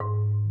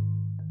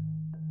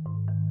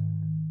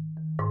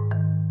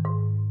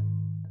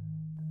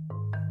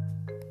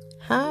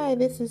Hi,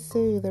 this is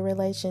Sue, the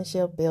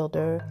Relationship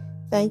Builder.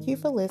 Thank you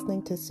for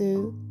listening to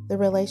Sue, the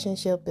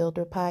Relationship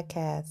Builder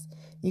podcast.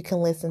 You can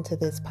listen to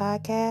this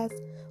podcast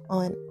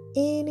on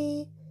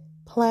any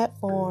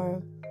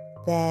platform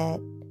that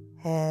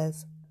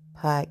has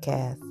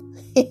podcasts.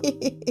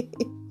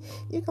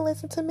 You can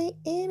listen to me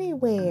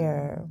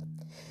anywhere.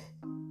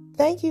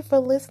 Thank you for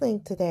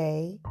listening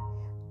today.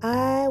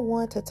 I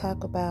want to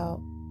talk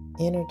about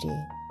energy.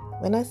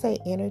 When I say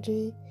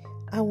energy,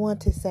 I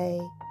want to say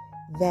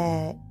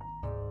that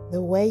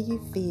the way you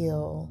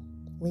feel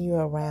when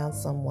you're around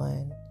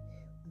someone,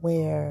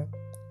 where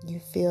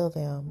you feel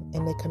them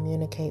and they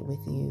communicate with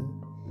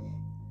you,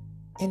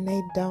 and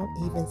they don't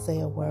even say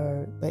a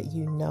word, but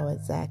you know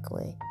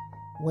exactly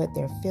what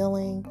they're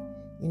feeling,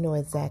 you know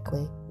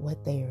exactly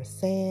what they are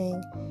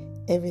saying.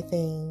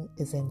 Everything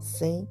is in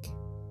sync,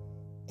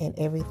 and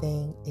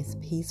everything is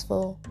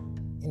peaceful,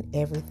 and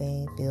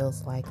everything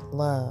feels like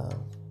love,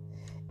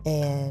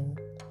 and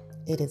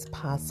it is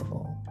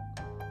possible.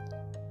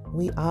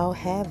 We all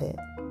have it.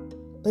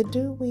 But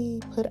do we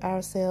put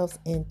ourselves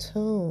in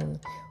tune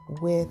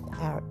with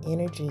our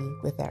energy,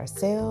 with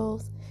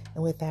ourselves,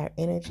 and with our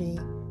energy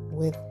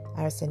with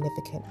our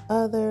significant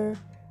other,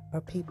 or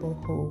people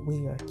who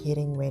we are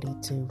getting ready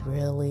to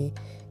really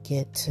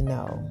get to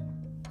know?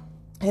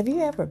 Have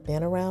you ever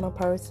been around a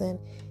person,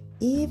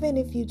 even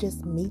if you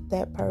just meet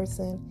that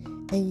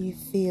person and you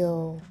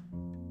feel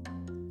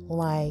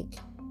like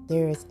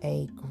there is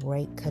a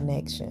great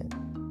connection?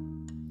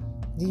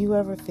 Do you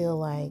ever feel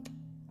like,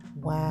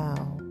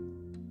 wow,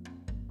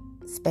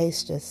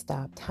 space just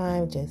stopped,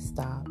 time just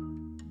stopped?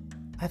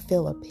 I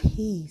feel a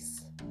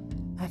peace.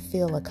 I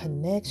feel a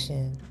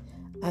connection.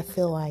 I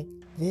feel like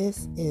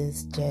this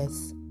is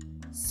just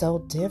so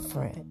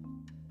different.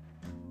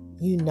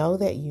 You know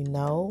that you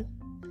know.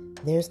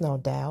 There's no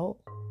doubt.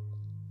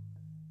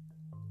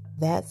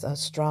 That's a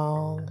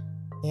strong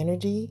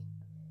energy.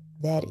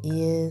 That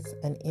is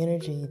an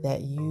energy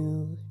that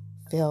you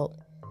felt,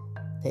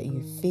 that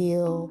you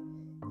feel,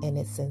 and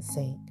it's in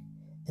sync.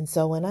 And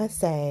so when I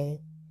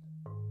say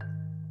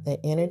the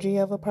energy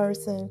of a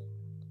person,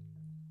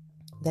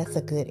 that's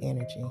a good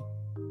energy.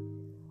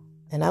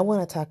 And I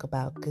want to talk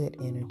about good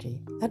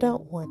energy. I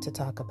don't want to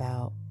talk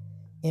about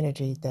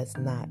energy that's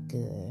not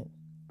good.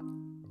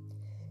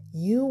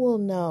 You will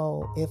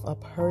know if a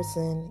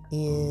person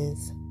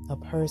is a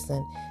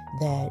person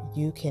that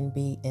you can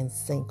be in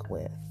sync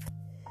with.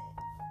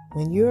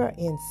 When you're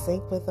in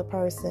sync with a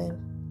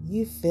person,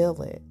 you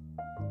feel it.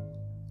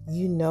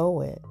 You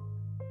know it.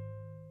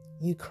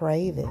 You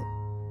crave it.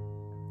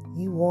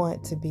 You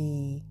want to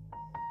be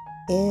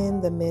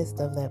in the midst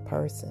of that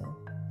person,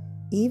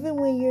 even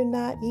when you're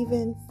not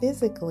even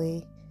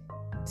physically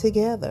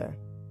together.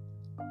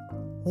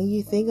 When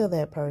you think of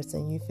that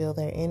person, you feel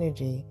their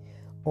energy,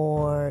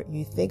 or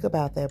you think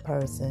about that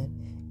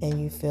person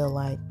and you feel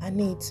like, I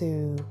need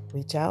to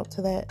reach out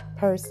to that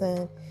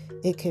person.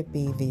 It could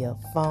be via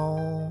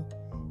phone,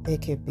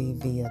 it could be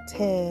via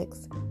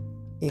text,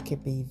 it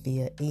could be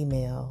via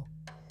email,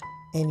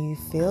 and you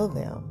feel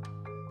them.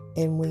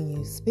 And when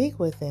you speak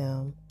with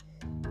them,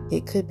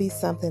 it could be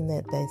something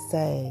that they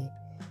say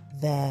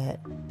that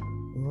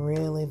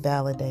really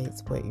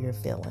validates what you're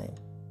feeling.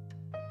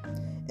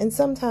 And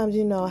sometimes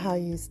you know how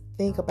you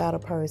think about a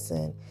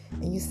person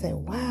and you say,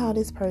 wow,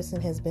 this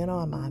person has been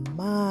on my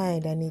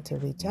mind. I need to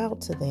reach out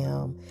to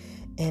them.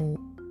 And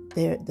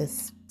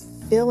this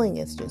feeling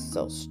is just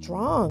so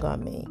strong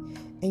on me.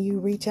 And you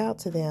reach out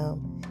to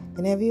them.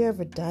 And have you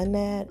ever done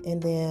that?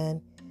 And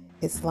then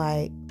it's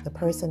like the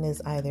person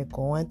is either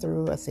going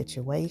through a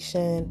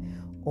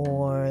situation,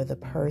 or the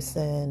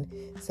person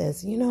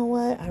says, you know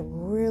what, I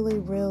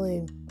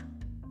really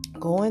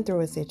going through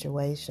a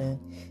situation,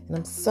 and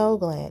I'm so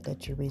glad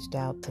that you reached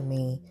out to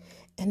me.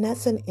 And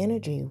that's an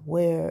energy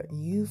where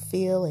you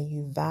feel and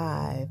you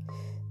vibe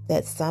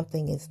that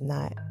something is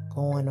not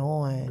going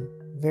on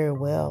very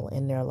well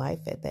in their life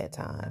at that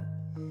time.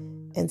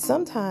 And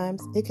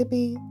sometimes it could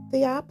be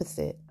the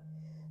opposite.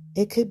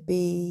 It could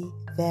be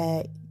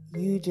that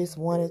you just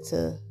wanted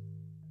to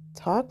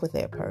talk with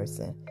that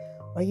person,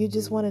 or you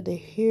just wanted to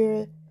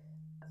hear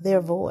their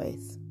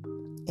voice,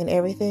 and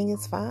everything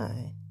is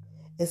fine.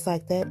 It's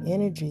like that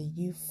energy,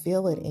 you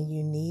feel it and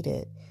you need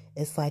it.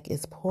 It's like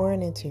it's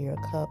pouring into your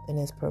cup and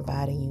it's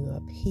providing you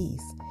a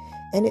peace.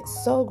 And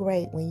it's so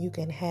great when you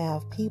can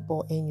have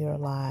people in your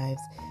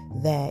lives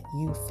that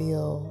you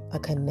feel a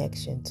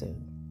connection to.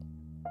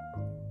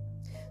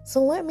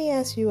 So let me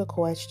ask you a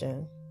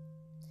question.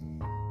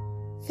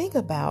 Think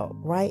about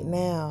right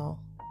now,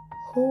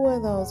 who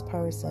are those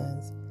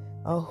persons,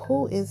 or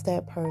who is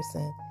that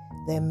person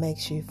that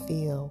makes you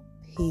feel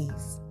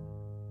peace?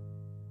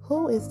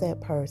 Who is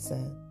that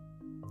person,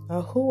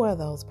 or who are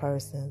those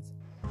persons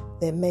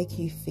that make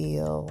you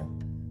feel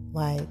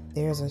like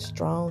there's a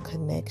strong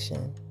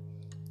connection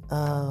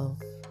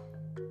of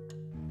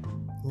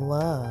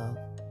love?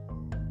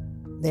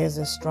 There's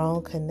a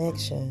strong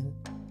connection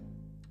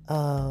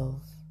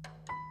of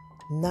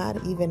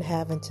not even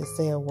having to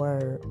say a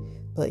word,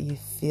 but you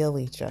feel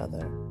each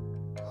other.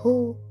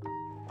 Who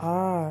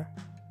are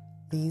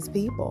these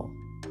people.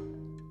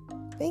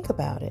 Think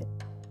about it.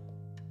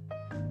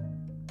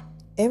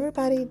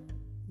 Everybody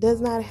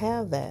does not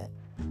have that.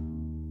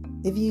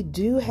 If you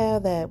do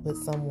have that with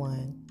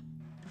someone,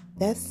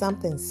 that's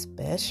something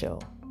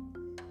special.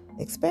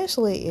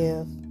 Especially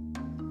if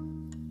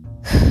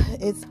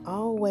it's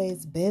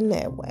always been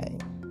that way.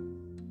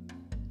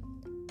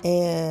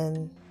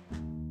 And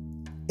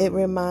it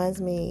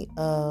reminds me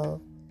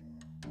of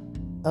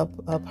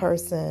a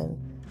person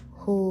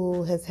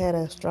who has had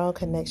a strong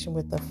connection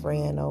with a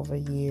friend over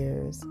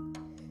years.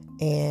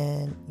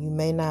 And you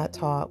may not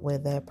talk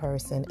with that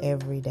person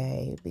every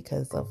day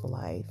because of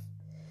life.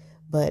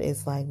 But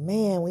it's like,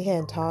 man, we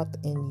hadn't talked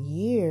in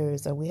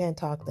years, or we hadn't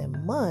talked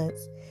in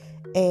months.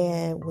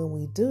 And when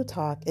we do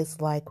talk, it's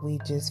like we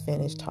just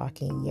finished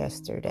talking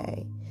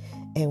yesterday.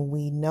 And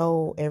we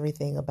know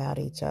everything about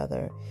each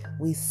other.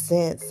 We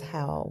sense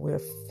how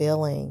we're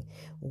feeling.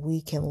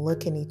 We can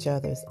look in each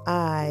other's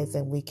eyes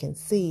and we can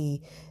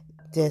see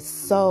the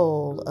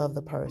soul of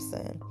the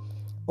person.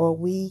 Or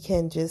we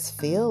can just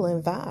feel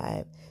and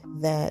vibe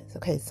that,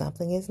 okay,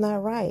 something is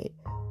not right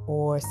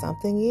or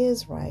something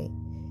is right.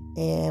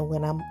 And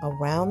when I'm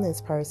around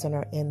this person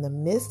or in the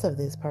midst of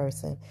this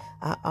person,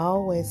 I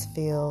always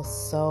feel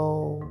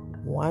so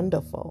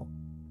wonderful.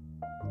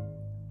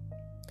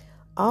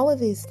 All of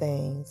these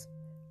things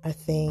are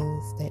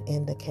things that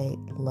indicate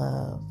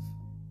love.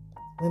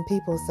 When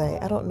people say,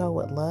 I don't know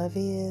what love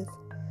is,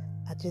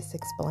 I just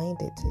explained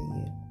it to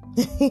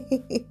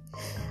you.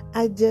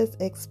 I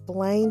just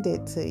explained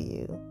it to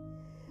you.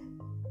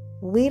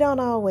 We don't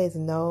always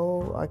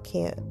know or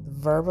can't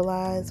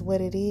verbalize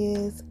what it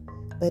is,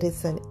 but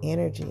it's an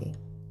energy.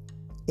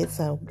 It's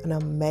an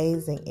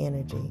amazing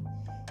energy.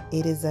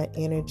 It is an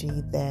energy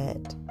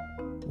that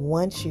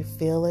once you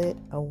feel it,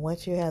 or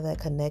once you have that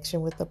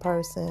connection with the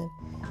person,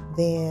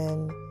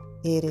 then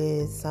it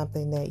is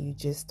something that you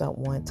just don't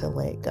want to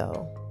let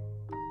go.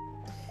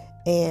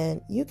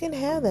 And you can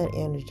have that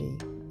energy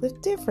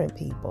with different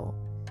people.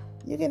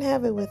 You can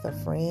have it with a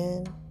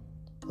friend,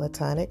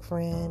 platonic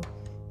friend.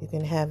 You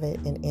can have it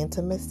in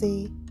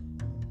intimacy.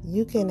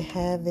 You can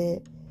have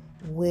it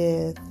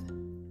with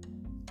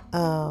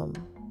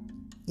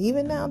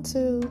even down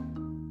to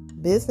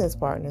business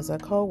partners or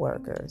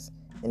co-workers,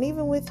 and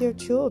even with your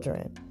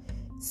children.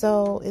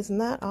 So it's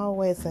not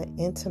always an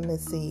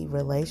intimacy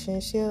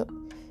relationship.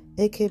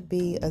 It could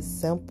be a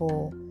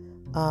simple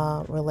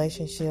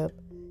relationship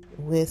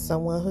with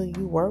someone who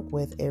you work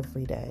with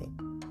every day.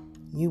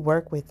 You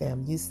work with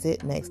them, you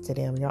sit next to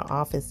them, your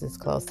office is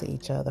close to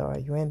each other, or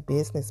you're in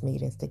business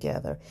meetings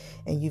together,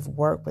 and you've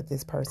worked with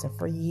this person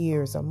for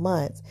years or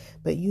months,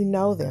 but you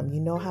know them,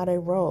 you know how they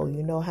roll,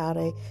 you know how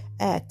they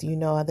act, you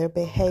know their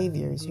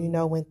behaviors, you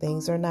know when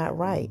things are not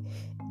right.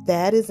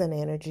 That is an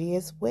energy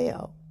as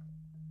well.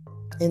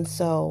 And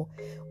so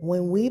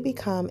when we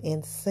become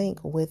in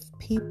sync with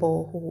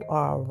people who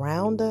are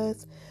around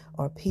us,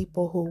 or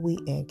people who we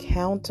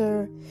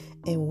encounter,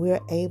 and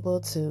we're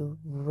able to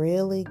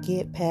really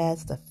get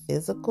past the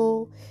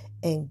physical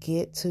and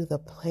get to the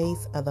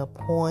place or the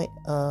point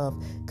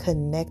of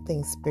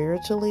connecting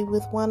spiritually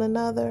with one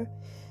another,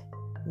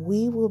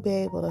 we will be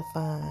able to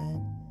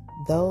find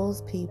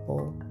those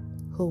people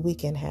who we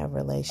can have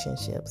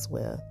relationships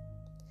with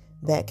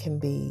that can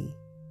be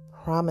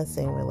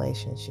promising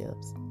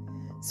relationships.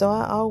 So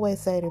I always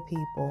say to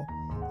people,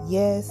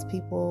 yes,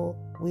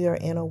 we are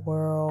in a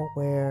world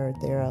where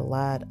there are a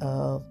lot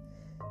of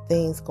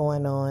things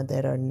going on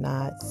that are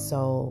not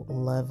so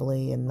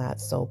lovely and not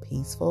so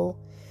peaceful.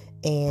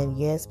 And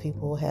yes,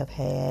 people have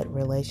had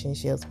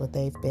relationships where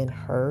they've been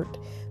hurt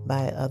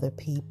by other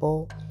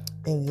people.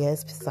 And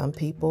yes, some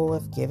people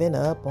have given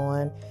up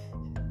on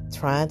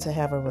trying to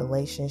have a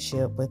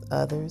relationship with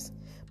others.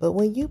 But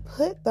when you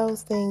put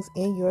those things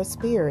in your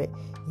spirit,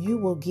 you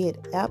will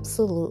get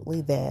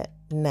absolutely that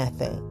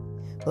nothing.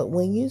 But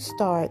when you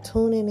start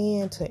tuning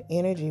in to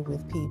energy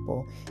with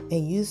people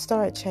and you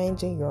start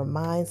changing your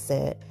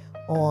mindset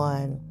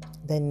on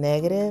the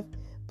negative,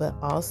 but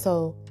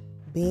also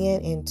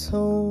being in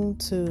tune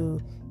to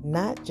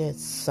not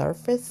just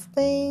surface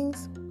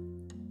things,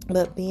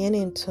 but being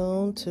in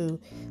tune to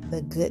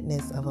the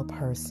goodness of a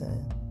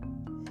person.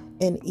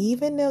 And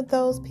even if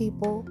those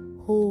people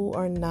who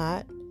are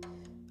not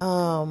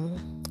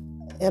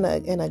in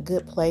a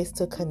good place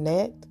to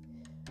connect,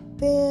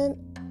 then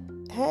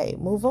hey,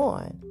 move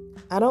on.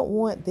 I don't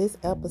want this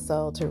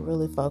episode to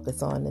really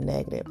focus on the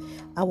negative.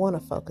 I want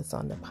to focus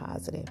on the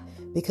positive,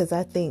 because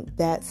I think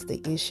that's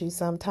the issue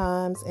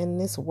sometimes in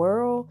this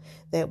world,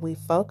 that we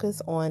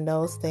focus on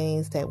those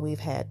things that we've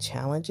had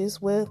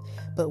challenges with,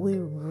 but we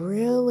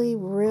really,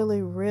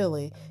 really,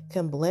 really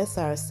can bless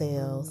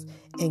ourselves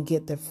and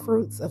get the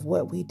fruits of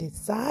what we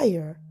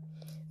desire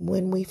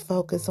when we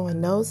focus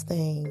on those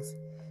things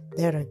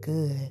that are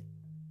good.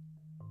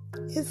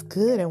 It's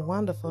good and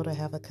wonderful to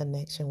have a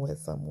connection with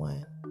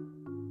someone.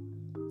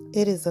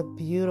 It is a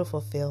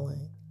beautiful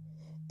feeling.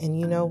 And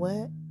you know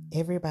what?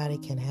 Everybody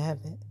can have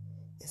it.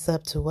 It's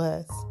up to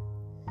us.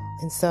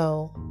 And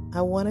so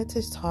I wanted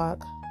to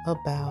talk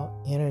about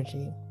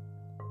energy.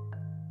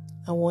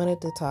 I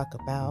wanted to talk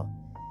about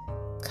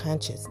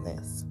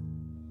consciousness.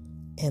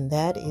 And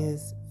that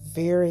is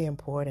very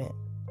important.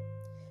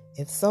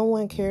 If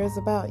someone cares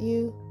about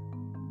you,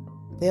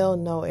 they'll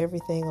know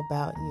everything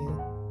about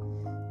you.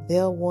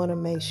 They'll want to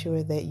make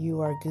sure that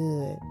you are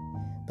good,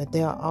 but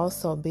they'll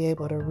also be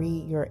able to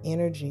read your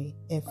energy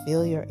and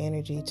feel your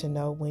energy to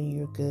know when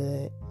you're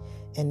good.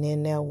 And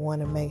then they'll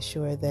want to make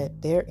sure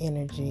that their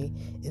energy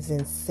is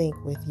in sync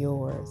with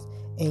yours.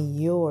 And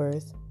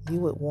yours, you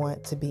would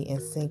want to be in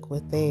sync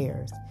with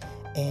theirs.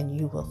 And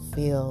you will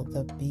feel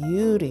the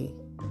beauty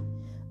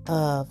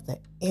of the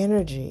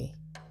energy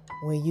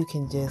where you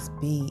can just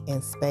be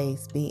in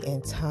space, be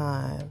in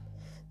time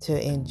to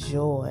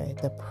enjoy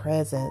the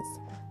presence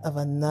of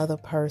another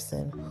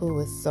person who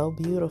is so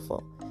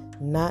beautiful,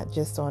 not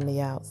just on the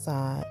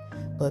outside,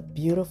 but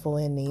beautiful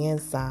in the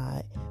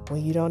inside,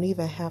 when you don't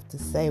even have to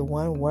say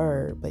one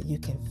word, but you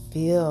can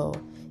feel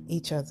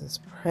each other's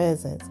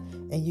presence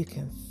and you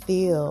can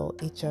feel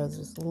each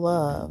other's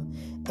love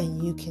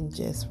and you can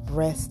just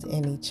rest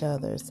in each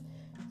other's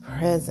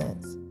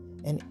presence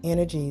and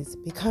energies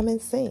become in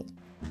sync,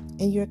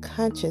 and you're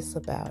conscious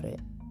about it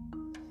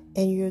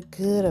and you're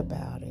good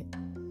about it.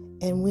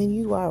 And when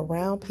you are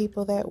around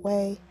people that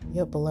way,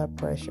 your blood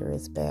pressure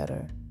is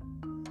better.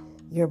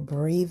 Your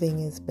breathing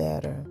is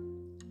better.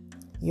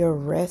 Your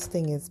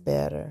resting is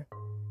better.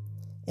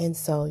 And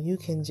so you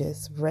can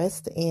just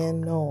rest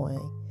in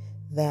knowing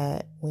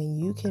that when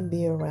you can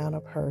be around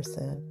a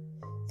person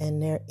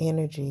and their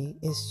energy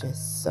is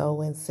just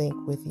so in sync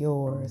with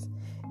yours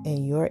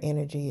and your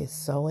energy is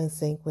so in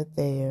sync with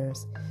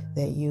theirs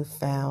that you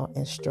found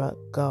and struck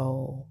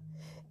gold.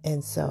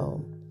 And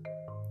so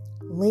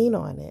lean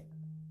on it.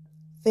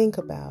 Think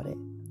about it.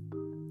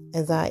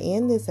 As I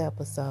end this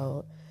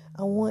episode,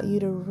 I want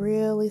you to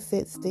really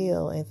sit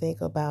still and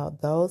think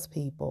about those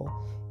people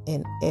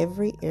in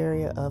every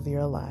area of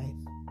your life,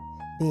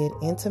 be it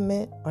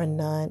intimate or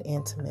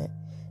non-intimate,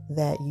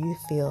 that you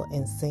feel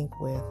in sync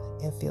with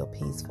and feel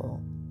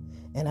peaceful.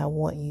 And I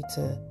want you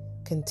to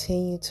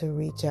continue to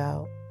reach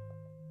out,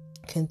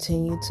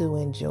 continue to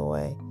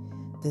enjoy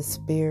the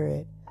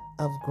spirit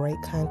of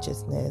great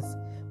consciousness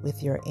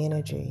with your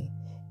energy,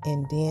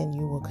 and then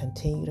you will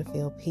continue to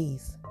feel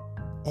peace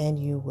and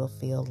you will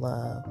feel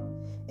love.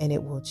 And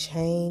it will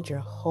change your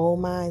whole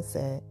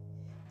mindset,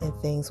 and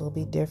things will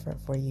be different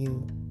for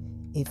you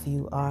if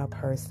you are a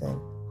person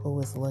who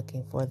is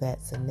looking for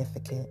that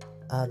significant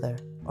other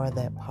or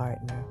that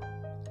partner.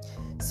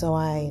 So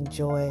I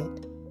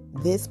enjoyed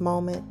this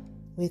moment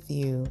with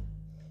you.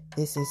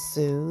 This is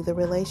Sue, the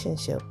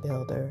Relationship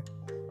Builder,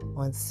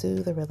 on Sue,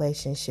 the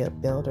Relationship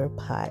Builder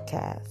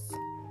podcast.